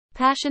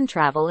Passion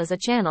Travel is a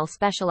channel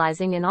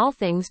specializing in all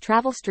things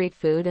travel street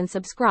food and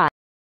subscribe.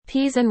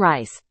 Peas and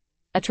rice.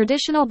 A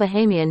traditional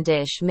Bahamian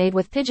dish made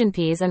with pigeon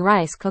peas and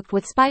rice cooked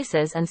with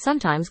spices and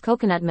sometimes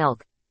coconut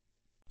milk.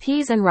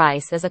 Peas and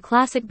rice is a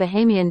classic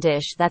Bahamian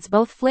dish that's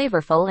both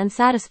flavorful and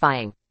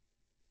satisfying.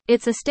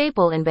 It's a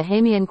staple in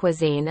Bahamian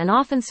cuisine and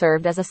often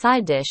served as a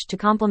side dish to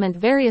complement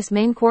various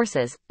main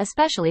courses,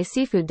 especially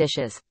seafood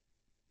dishes.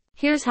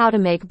 Here's how to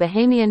make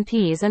Bahamian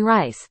peas and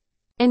rice.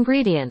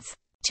 Ingredients: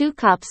 2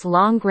 cups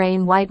long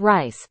grain white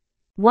rice,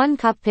 1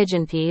 cup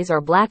pigeon peas or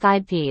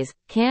black-eyed peas,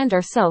 canned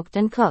or soaked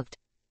and cooked,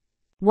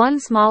 1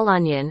 small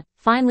onion,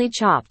 finely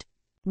chopped,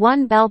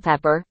 1 bell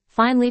pepper,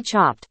 finely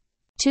chopped,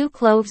 2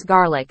 cloves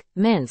garlic,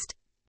 minced,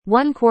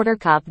 1/4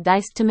 cup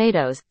diced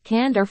tomatoes,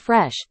 canned or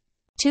fresh,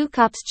 2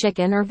 cups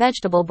chicken or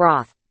vegetable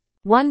broth,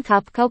 1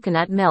 cup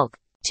coconut milk,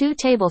 2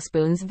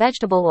 tablespoons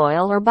vegetable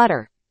oil or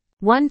butter,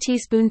 1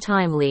 teaspoon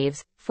thyme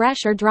leaves, fresh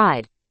or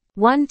dried,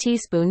 1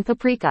 teaspoon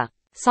paprika,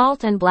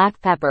 salt and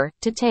black pepper,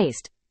 to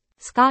taste.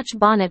 Scotch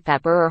bonnet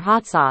pepper or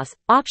hot sauce,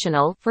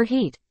 optional, for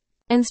heat.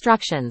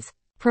 Instructions.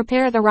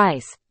 Prepare the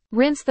rice.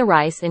 Rinse the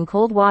rice in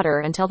cold water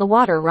until the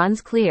water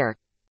runs clear.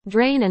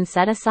 Drain and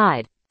set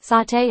aside.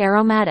 Sauté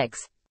aromatics.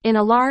 In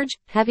a large,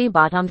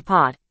 heavy-bottomed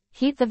pot,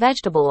 heat the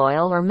vegetable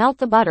oil or melt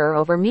the butter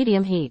over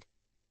medium heat.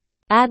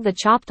 Add the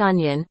chopped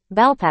onion,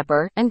 bell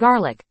pepper, and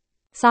garlic.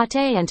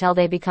 Sauté until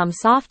they become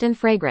soft and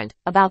fragrant,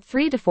 about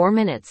 3 to 4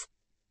 minutes.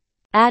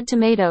 Add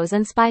tomatoes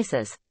and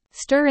spices.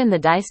 Stir in the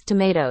diced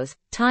tomatoes,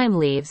 thyme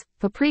leaves,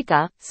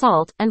 paprika,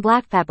 salt, and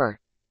black pepper.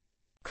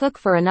 Cook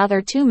for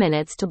another 2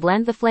 minutes to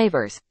blend the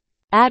flavors.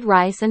 Add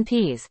rice and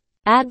peas.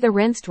 Add the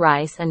rinsed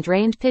rice and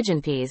drained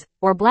pigeon peas,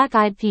 or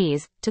black-eyed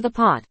peas, to the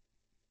pot.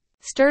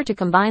 Stir to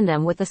combine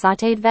them with the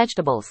sautéed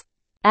vegetables.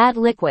 Add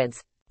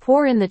liquids.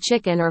 Pour in the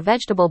chicken or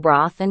vegetable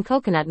broth and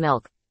coconut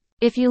milk.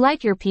 If you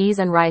like your peas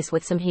and rice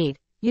with some heat,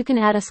 you can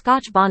add a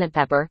Scotch bonnet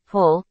pepper,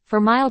 whole, for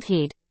mild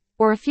heat,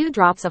 or a few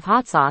drops of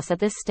hot sauce at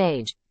this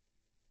stage.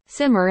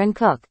 Simmer and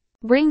cook.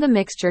 Bring the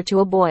mixture to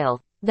a boil,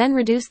 then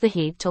reduce the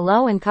heat to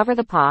low and cover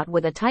the pot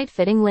with a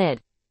tight-fitting lid.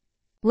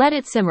 Let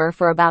it simmer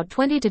for about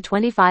 20 to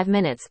 25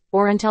 minutes,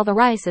 or until the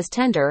rice is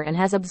tender and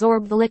has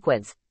absorbed the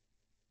liquids.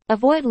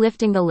 Avoid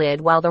lifting the lid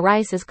while the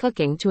rice is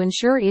cooking to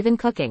ensure even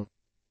cooking.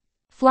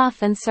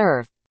 Fluff and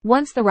serve.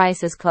 Once the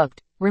rice is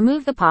cooked,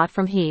 remove the pot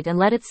from heat and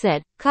let it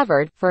sit,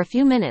 covered, for a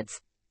few minutes.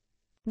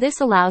 This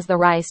allows the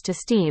rice to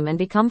steam and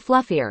become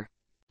fluffier.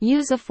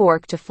 Use a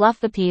fork to fluff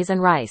the peas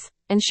and rice,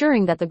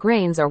 ensuring that the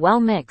grains are well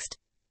mixed.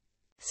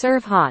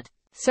 Serve hot.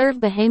 Serve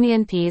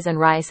Bahamian peas and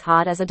rice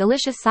hot as a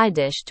delicious side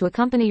dish to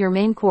accompany your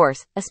main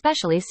course,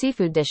 especially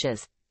seafood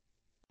dishes.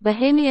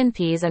 Bahamian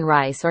peas and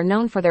rice are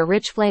known for their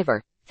rich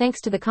flavor, thanks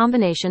to the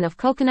combination of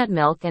coconut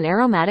milk and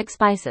aromatic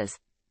spices.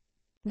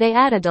 They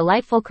add a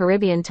delightful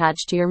Caribbean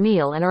touch to your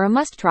meal and are a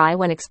must-try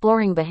when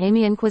exploring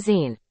Bahamian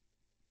cuisine.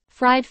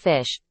 Fried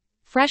fish.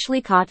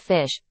 Freshly caught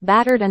fish,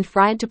 battered and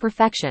fried to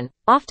perfection,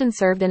 often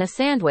served in a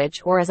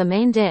sandwich or as a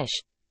main dish.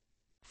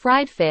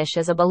 Fried fish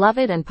is a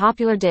beloved and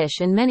popular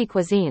dish in many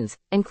cuisines,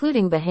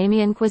 including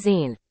Bahamian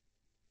cuisine.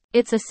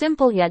 It's a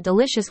simple yet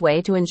delicious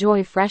way to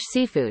enjoy fresh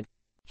seafood.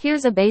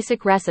 Here's a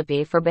basic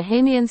recipe for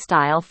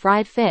Bahamian-style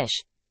fried fish.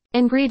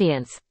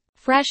 Ingredients: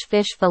 fresh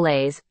fish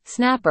fillets,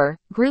 snapper,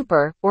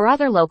 grouper, or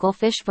other local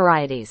fish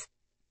varieties.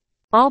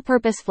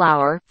 All-purpose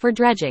flour, for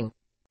dredging.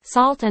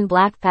 Salt and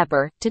black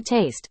pepper, to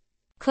taste.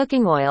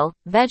 Cooking oil,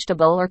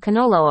 vegetable or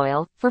canola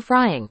oil, for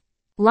frying.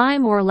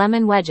 Lime or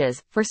lemon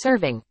wedges, for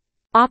serving.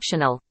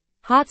 Optional.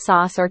 Hot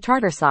sauce or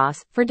tartar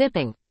sauce, for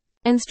dipping.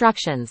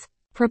 Instructions.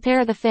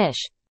 Prepare the fish.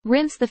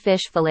 Rinse the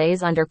fish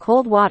fillets under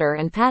cold water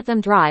and pat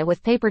them dry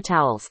with paper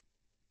towels.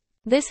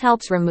 This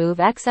helps remove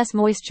excess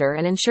moisture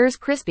and ensures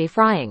crispy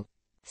frying.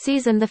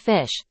 Season the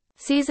fish.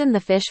 Season the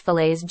fish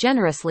fillets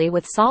generously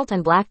with salt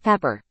and black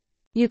pepper.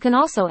 You can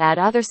also add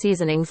other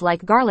seasonings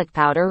like garlic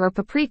powder or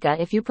paprika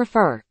if you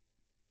prefer.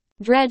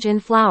 Dredge in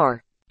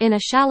flour. In a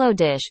shallow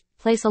dish,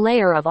 place a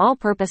layer of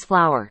all-purpose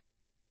flour.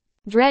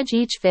 Dredge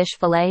each fish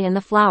fillet in the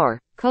flour,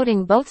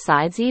 coating both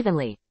sides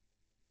evenly.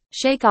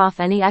 Shake off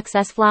any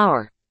excess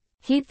flour.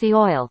 Heat the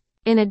oil.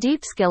 In a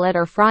deep skillet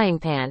or frying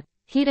pan,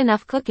 heat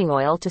enough cooking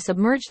oil to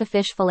submerge the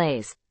fish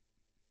fillets.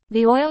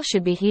 The oil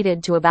should be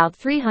heated to about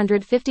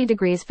 350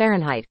 degrees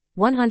Fahrenheit,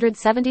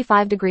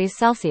 175 degrees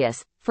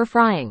Celsius, for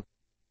frying.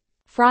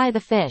 Fry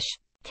the fish.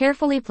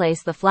 Carefully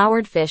place the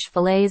floured fish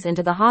fillets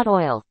into the hot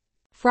oil.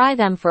 Fry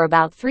them for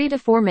about 3 to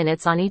 4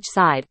 minutes on each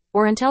side,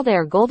 or until they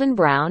are golden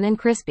brown and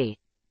crispy.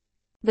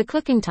 The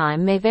cooking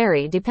time may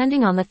vary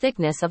depending on the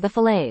thickness of the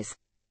fillets.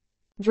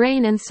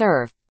 Drain and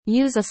serve.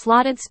 Use a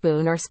slotted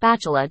spoon or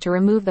spatula to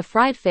remove the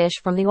fried fish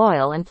from the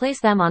oil and place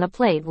them on a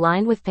plate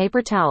lined with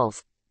paper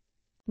towels.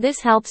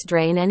 This helps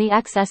drain any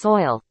excess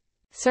oil.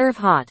 Serve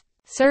hot.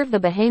 Serve the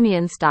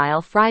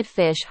Bahamian-style fried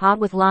fish hot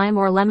with lime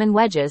or lemon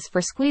wedges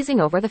for squeezing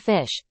over the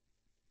fish.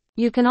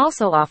 You can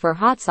also offer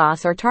hot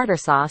sauce or tartar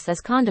sauce as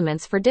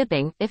condiments for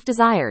dipping, if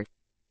desired.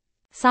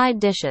 Side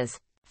dishes.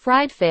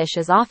 Fried fish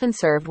is often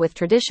served with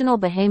traditional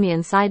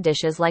Bahamian side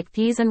dishes like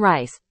peas and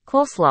rice,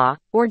 coleslaw,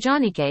 or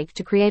johnny cake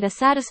to create a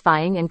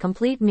satisfying and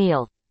complete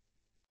meal.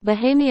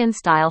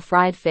 Bahamian-style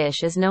fried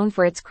fish is known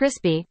for its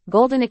crispy,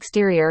 golden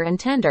exterior and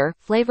tender,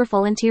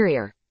 flavorful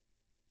interior.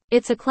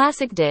 It's a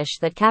classic dish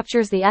that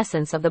captures the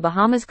essence of the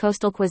Bahamas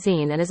coastal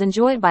cuisine and is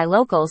enjoyed by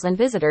locals and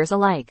visitors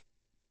alike.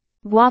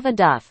 Guava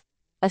Duff.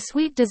 A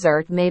sweet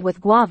dessert made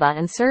with guava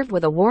and served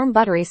with a warm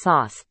buttery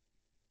sauce.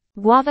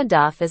 Guava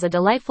Duff is a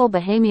delightful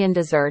Bahamian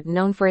dessert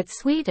known for its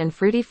sweet and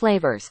fruity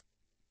flavors.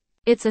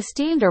 It's a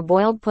steamed or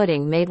boiled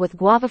pudding made with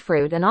guava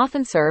fruit and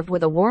often served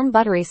with a warm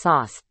buttery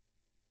sauce.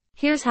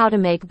 Here's how to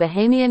make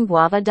Bahamian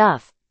Guava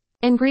Duff.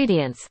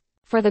 Ingredients.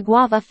 For the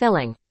guava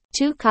filling,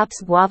 2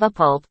 cups guava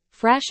pulp,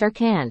 fresh or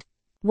canned.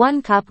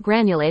 1 cup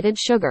granulated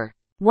sugar.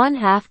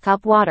 1/2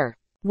 cup water.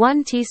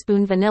 1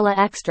 teaspoon vanilla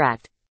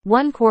extract.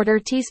 1/4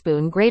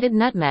 teaspoon grated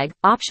nutmeg,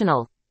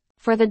 optional.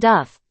 For the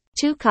duff,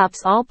 2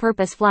 cups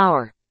all-purpose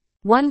flour.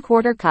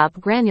 1/4 cup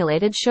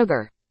granulated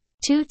sugar.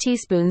 2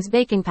 teaspoons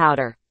baking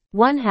powder.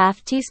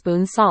 1/2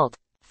 teaspoon salt.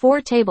 4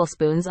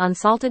 tablespoons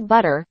unsalted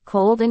butter,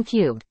 cold and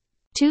cubed.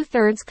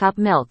 2/3 cup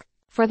milk.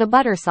 For the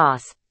butter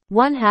sauce,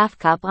 1/2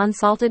 cup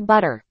unsalted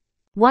butter.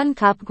 1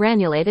 cup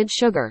granulated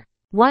sugar.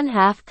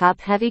 1/2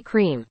 cup heavy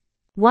cream.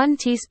 1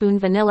 teaspoon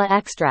vanilla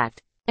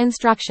extract.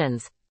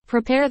 Instructions.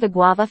 Prepare the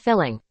guava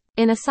filling.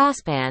 In a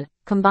saucepan,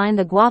 combine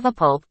the guava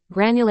pulp,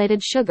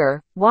 granulated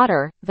sugar,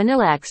 water,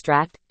 vanilla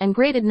extract, and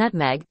grated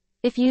nutmeg,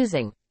 if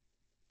using.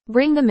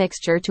 Bring the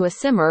mixture to a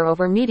simmer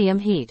over medium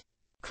heat.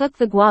 Cook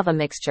the guava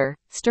mixture,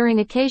 stirring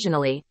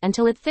occasionally,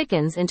 until it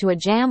thickens into a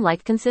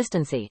jam-like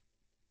consistency.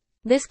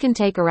 This can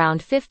take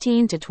around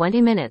 15 to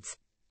 20 minutes.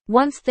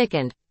 Once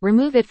thickened,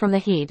 remove it from the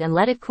heat and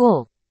let it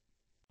cool.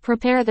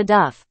 Prepare the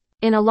duff.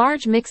 In a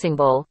large mixing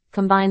bowl,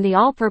 combine the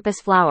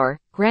all-purpose flour,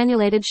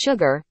 granulated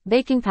sugar,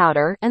 baking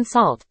powder, and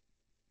salt.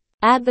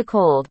 Add the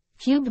cold,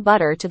 cubed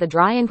butter to the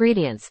dry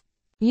ingredients.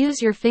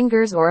 Use your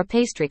fingers or a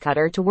pastry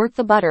cutter to work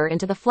the butter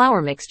into the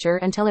flour mixture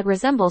until it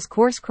resembles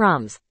coarse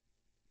crumbs.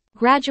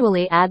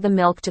 Gradually add the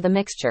milk to the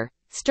mixture,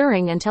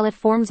 stirring until it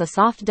forms a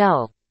soft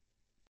dough.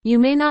 You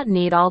may not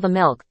need all the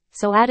milk,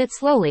 so add it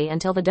slowly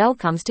until the dough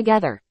comes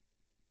together.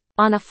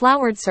 On a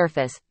floured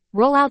surface,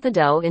 roll out the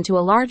dough into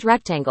a large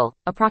rectangle,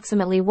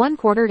 approximately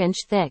 1/4 inch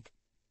thick.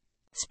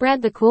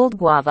 Spread the cooled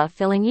guava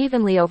filling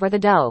evenly over the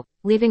dough,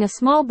 leaving a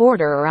small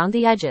border around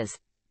the edges.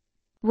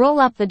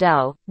 Roll up the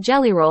dough,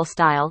 jelly roll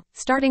style,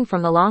 starting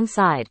from the long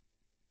side.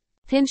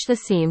 Pinch the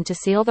seam to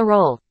seal the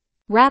roll.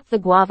 Wrap the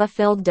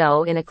guava-filled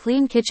dough in a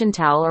clean kitchen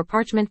towel or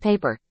parchment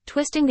paper,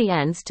 twisting the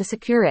ends to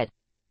secure it.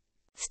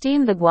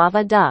 Steam the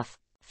guava duff.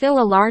 Fill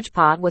a large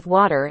pot with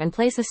water and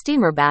place a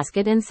steamer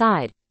basket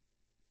inside.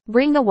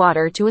 Bring the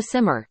water to a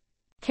simmer.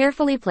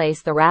 Carefully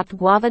place the wrapped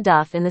guava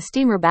duff in the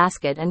steamer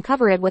basket and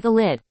cover it with a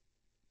lid.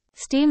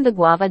 Steam the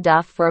guava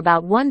duff for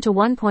about 1 to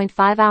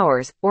 1.5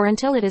 hours, or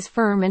until it is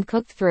firm and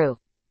cooked through.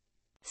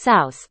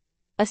 Souse.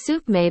 A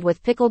soup made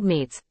with pickled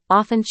meats,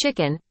 often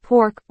chicken,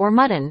 pork, or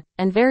mutton,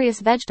 and various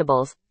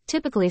vegetables,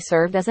 typically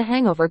served as a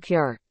hangover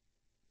cure.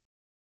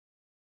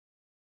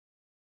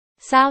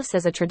 Souse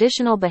is a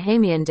traditional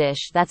Bahamian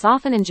dish that's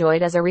often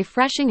enjoyed as a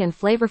refreshing and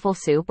flavorful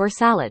soup or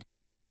salad.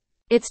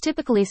 It's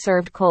typically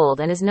served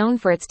cold and is known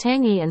for its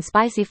tangy and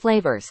spicy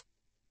flavors.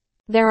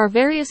 There are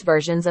various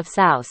versions of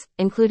souse,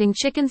 including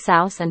chicken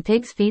souse and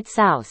pig's feet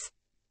souse.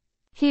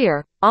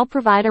 Here, I'll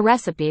provide a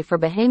recipe for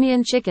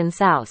Bahamian chicken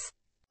souse.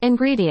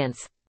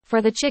 Ingredients.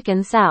 For the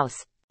chicken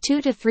souse,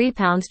 2 to 3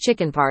 pounds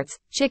chicken parts,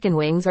 chicken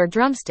wings or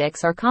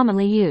drumsticks are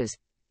commonly used.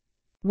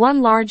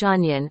 1 large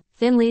onion,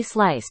 thinly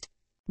sliced.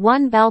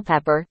 1 bell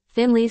pepper,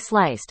 thinly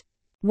sliced.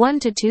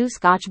 1 to 2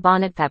 Scotch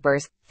bonnet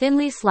peppers,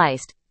 thinly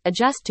sliced,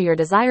 adjust to your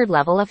desired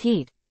level of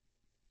heat.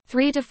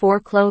 3 to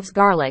 4 cloves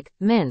garlic,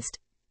 minced.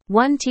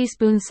 1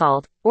 teaspoon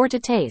salt, or to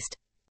taste.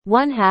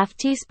 1/2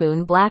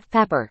 teaspoon black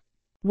pepper.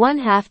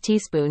 1/2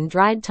 teaspoon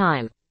dried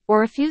thyme,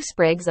 or a few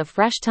sprigs of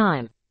fresh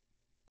thyme.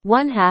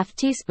 1/2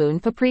 teaspoon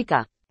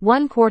paprika.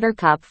 1/4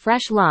 cup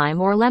fresh lime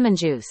or lemon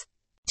juice.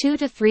 2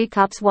 to 3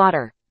 cups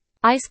water.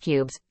 Ice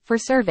cubes, for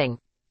serving.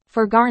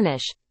 For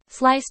garnish,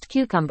 sliced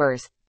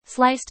cucumbers,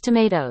 sliced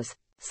tomatoes,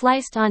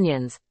 sliced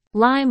onions,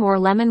 lime or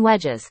lemon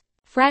wedges,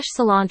 fresh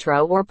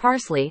cilantro or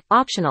parsley,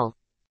 optional.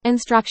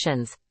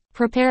 Instructions.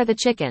 Prepare the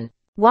chicken.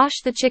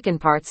 Wash the chicken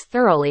parts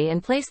thoroughly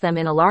and place them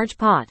in a large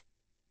pot.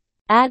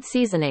 Add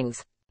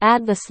seasonings.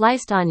 Add the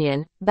sliced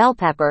onion, bell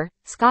pepper,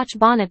 Scotch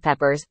bonnet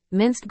peppers,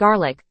 minced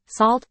garlic,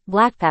 salt,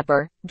 black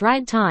pepper,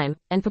 dried thyme,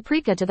 and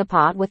paprika to the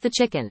pot with the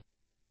chicken.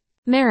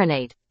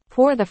 Marinate.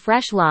 Pour the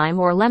fresh lime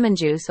or lemon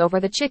juice over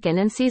the chicken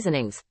and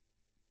seasonings.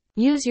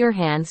 Use your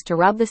hands to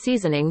rub the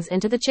seasonings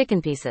into the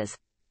chicken pieces.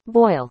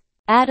 Boil.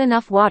 Add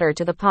enough water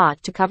to the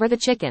pot to cover the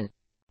chicken.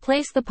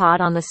 Place the pot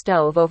on the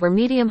stove over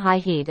medium-high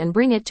heat and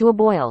bring it to a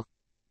boil.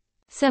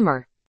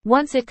 Simmer.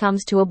 Once it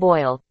comes to a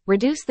boil,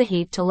 reduce the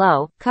heat to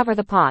low, cover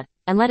the pot,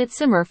 and let it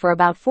simmer for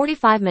about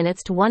 45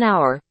 minutes to 1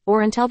 hour,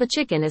 or until the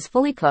chicken is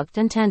fully cooked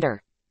and tender.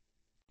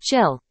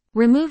 Chill.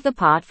 Remove the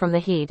pot from the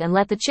heat and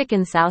let the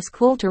chicken souse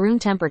cool to room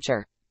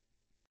temperature.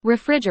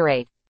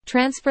 Refrigerate.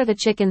 Transfer the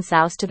chicken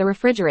souse to the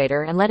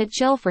refrigerator and let it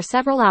chill for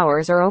several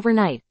hours or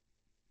overnight.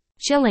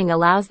 Chilling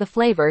allows the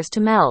flavors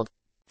to meld.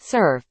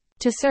 Serve.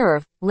 To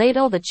serve,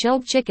 ladle the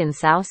chilled chicken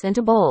souse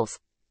into bowls.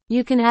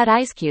 You can add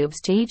ice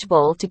cubes to each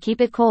bowl to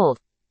keep it cold.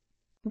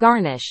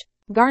 Garnish.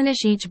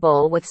 Garnish each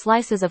bowl with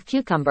slices of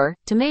cucumber,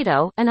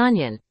 tomato, and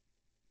onion.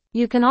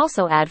 You can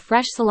also add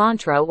fresh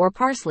cilantro or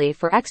parsley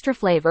for extra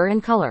flavor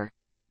and color.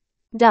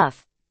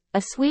 Duff.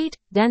 A sweet,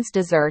 dense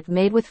dessert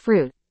made with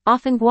fruit,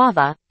 often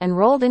guava, and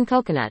rolled in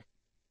coconut.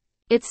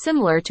 It's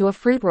similar to a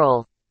fruit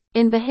roll.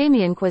 In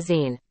Bahamian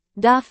cuisine,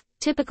 duff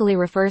typically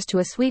refers to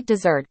a sweet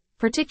dessert,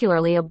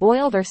 particularly a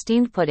boiled or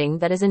steamed pudding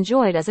that is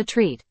enjoyed as a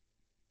treat.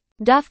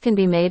 Duff can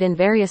be made in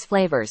various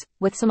flavors,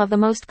 with some of the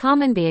most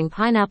common being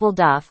pineapple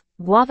duff,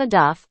 guava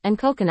duff, and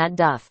coconut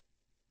duff.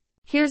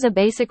 Here's a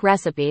basic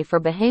recipe for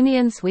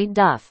Bahamian sweet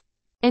duff.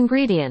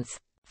 Ingredients.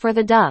 For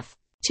the duff: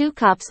 2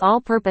 cups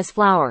all-purpose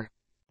flour,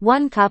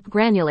 1 cup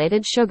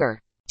granulated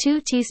sugar,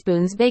 2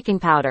 teaspoons baking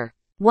powder,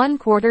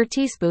 1/4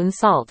 teaspoon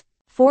salt,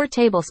 4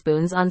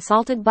 tablespoons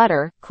unsalted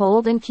butter,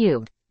 cold and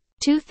cubed,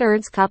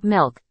 2/3 cup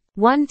milk,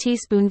 1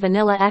 teaspoon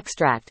vanilla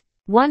extract,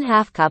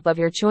 1/2 cup of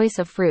your choice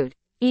of fruit,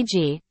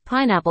 e.g.,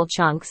 pineapple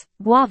chunks,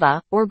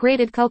 guava, or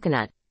grated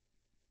coconut.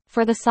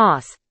 For the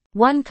sauce: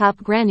 1 cup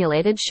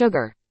granulated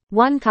sugar,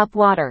 1 cup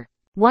water,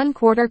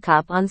 1/4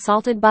 cup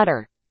unsalted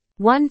butter,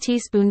 1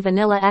 teaspoon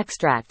vanilla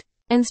extract.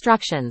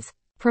 Instructions.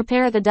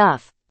 Prepare the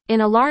duff. In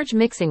a large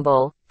mixing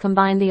bowl,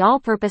 combine the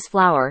all-purpose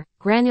flour,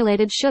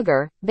 granulated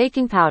sugar,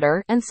 baking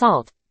powder, and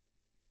salt.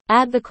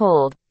 Add the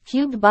cold,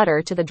 cubed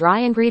butter to the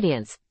dry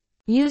ingredients.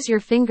 Use your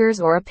fingers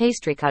or a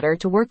pastry cutter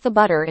to work the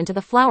butter into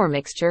the flour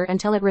mixture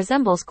until it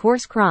resembles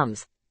coarse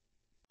crumbs.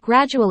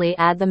 Gradually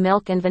add the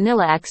milk and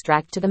vanilla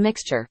extract to the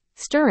mixture,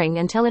 stirring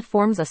until it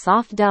forms a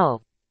soft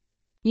dough.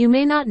 You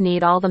may not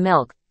need all the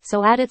milk,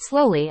 so add it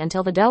slowly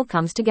until the dough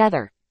comes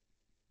together.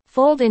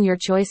 Fold in your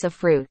choice of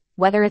fruit,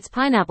 whether it's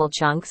pineapple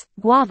chunks,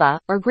 guava,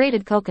 or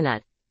grated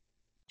coconut.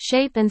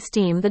 Shape and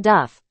steam the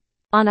duff.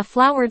 On a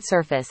floured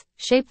surface,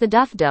 shape the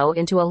duff dough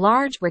into a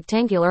large,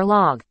 rectangular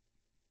log.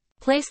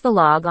 Place the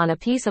log on a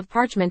piece of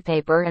parchment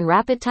paper and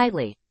wrap it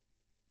tightly.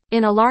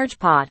 In a large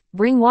pot,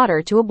 bring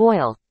water to a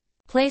boil.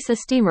 Place a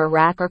steamer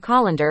rack or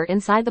colander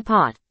inside the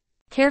pot.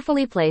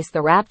 Carefully place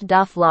the wrapped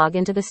duff log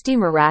into the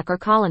steamer rack or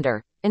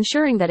colander,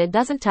 ensuring that it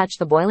doesn't touch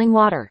the boiling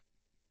water.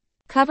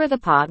 Cover the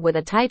pot with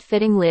a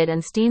tight-fitting lid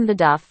and steam the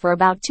duff for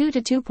about 2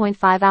 to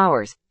 2.5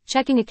 hours,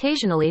 checking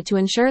occasionally to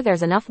ensure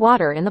there's enough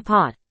water in the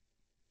pot.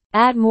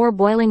 Add more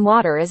boiling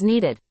water as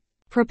needed.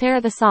 Prepare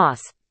the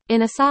sauce.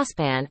 In a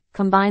saucepan,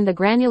 combine the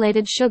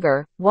granulated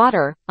sugar,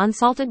 water,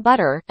 unsalted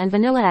butter, and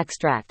vanilla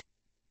extract.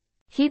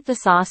 Heat the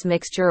sauce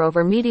mixture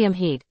over medium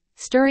heat,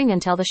 stirring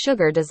until the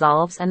sugar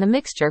dissolves and the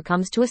mixture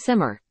comes to a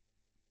simmer.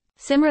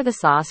 Simmer the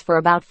sauce for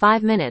about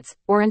 5 minutes,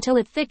 or until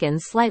it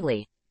thickens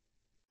slightly.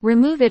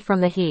 Remove it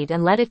from the heat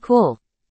and let it cool.